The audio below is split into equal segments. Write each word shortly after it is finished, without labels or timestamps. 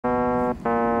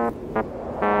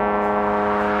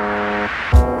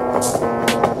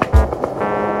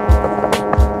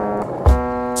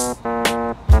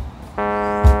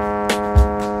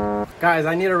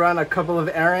guys, I need to run a couple of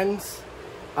errands.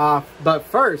 But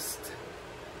first,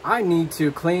 I need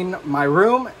to clean my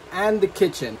room and the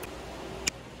kitchen.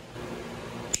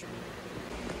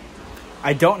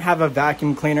 I don't have a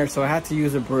vacuum cleaner, so I had to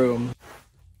use a broom.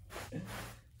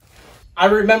 I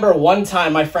remember one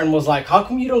time my friend was like, how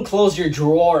come you don't close your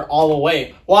drawer all the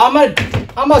way? Well, I'm gonna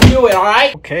do it, all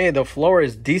right? Okay, the floor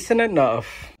is decent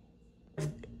enough. It's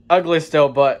ugly still,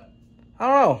 but I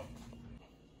don't know.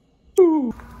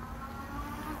 Ooh.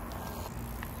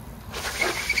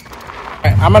 All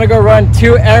right, I'm gonna go run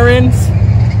 2 errands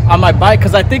on my bike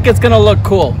because I think it's gonna look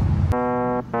cool.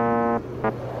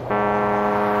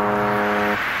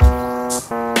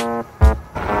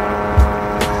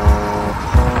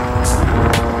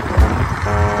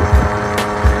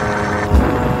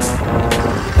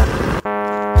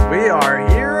 We are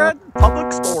here at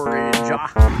public storage.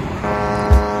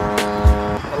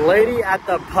 The lady at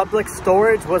the public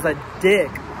storage was a dick.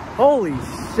 Holy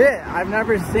shit, I've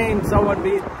never seen someone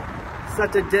be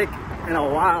such a dick in a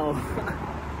while.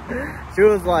 She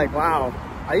was like, wow,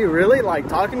 are you really like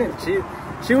talking to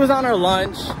she was on her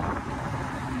lunch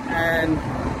and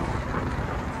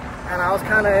I was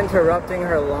kind of interrupting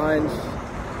her lunch.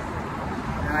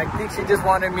 And I think she just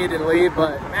wanted me to leave,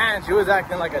 but man, she was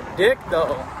acting like a dick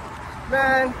though.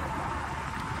 Man,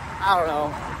 I don't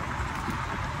know.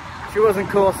 She wasn't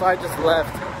cool, so I just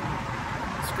left.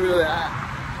 Screw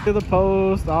that. To the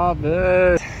post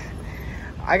office.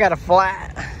 I got a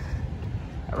flat.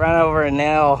 I ran over a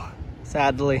nail,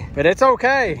 sadly. But it's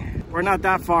okay. We're not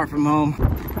that far from home.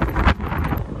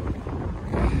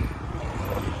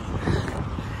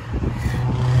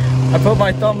 I put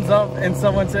my thumbs up and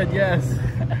someone said yes.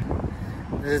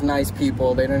 This is nice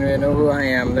people. They don't even know who I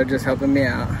am. They're just helping me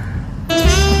out.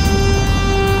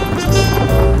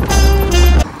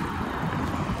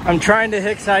 I'm trying to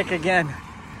hitchhike again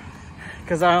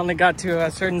because I only got to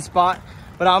a certain spot,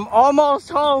 but I'm almost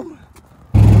home.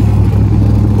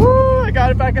 Woo, I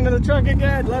got it back into the truck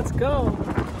again. Let's go.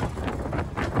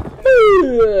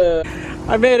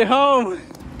 I made it home.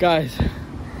 Guys,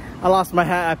 I lost my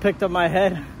hat. I picked up my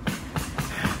head.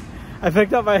 I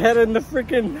picked up my head and the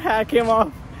freaking hat came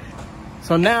off.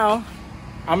 So now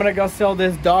I'm gonna go sell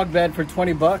this dog bed for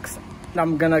 20 bucks.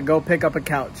 I'm gonna go pick up a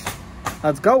couch.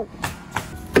 Let's go.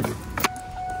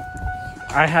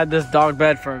 I had this dog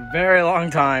bed for a very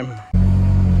long time.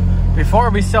 Before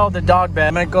we sell the dog bed,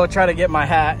 I'm gonna go try to get my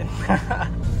hat.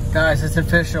 Guys, it's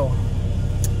official.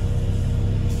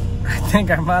 I think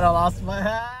I might have lost my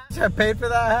hat. I paid for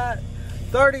that hat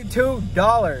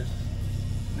 $32.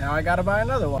 Now I gotta buy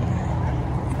another one.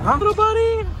 Huh, little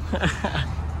buddy?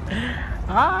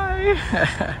 Hi.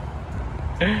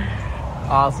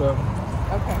 Awesome.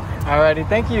 Okay. Alrighty,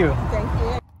 thank you. Thank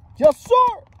you. Yes, sir.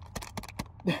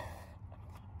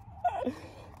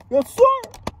 Yes, sir.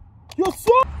 Yes,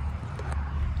 sir.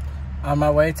 On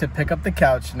my way to pick up the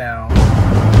couch now.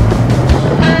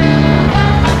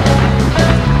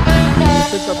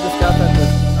 Picked up this couch at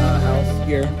this house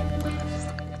here.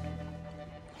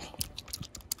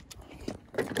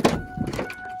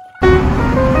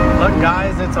 Look,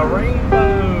 guys, it's a rainbow.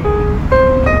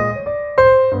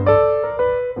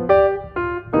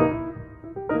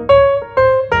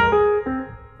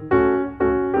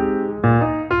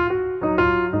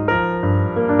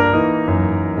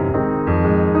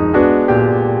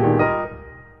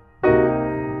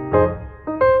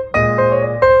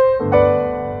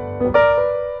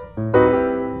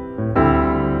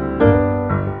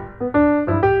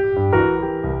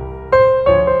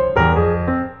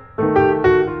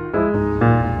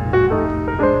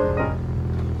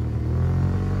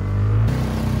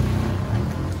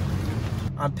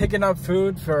 I'm picking up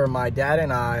food for my dad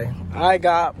and I. I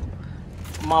got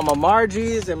Mama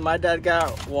Margie's and my dad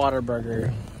got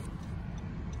Whataburger.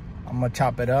 I'm gonna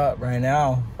chop it up right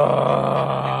now.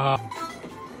 I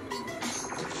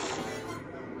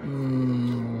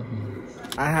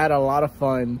had a lot of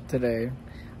fun today.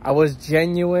 I was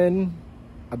genuine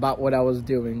about what I was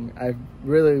doing. I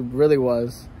really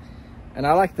was. And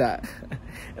I like that.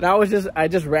 And I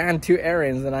just ran 2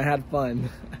 errands and I had fun.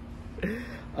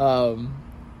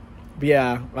 But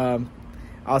yeah,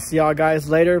 I'll see y'all guys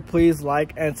later. Please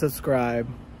like and subscribe.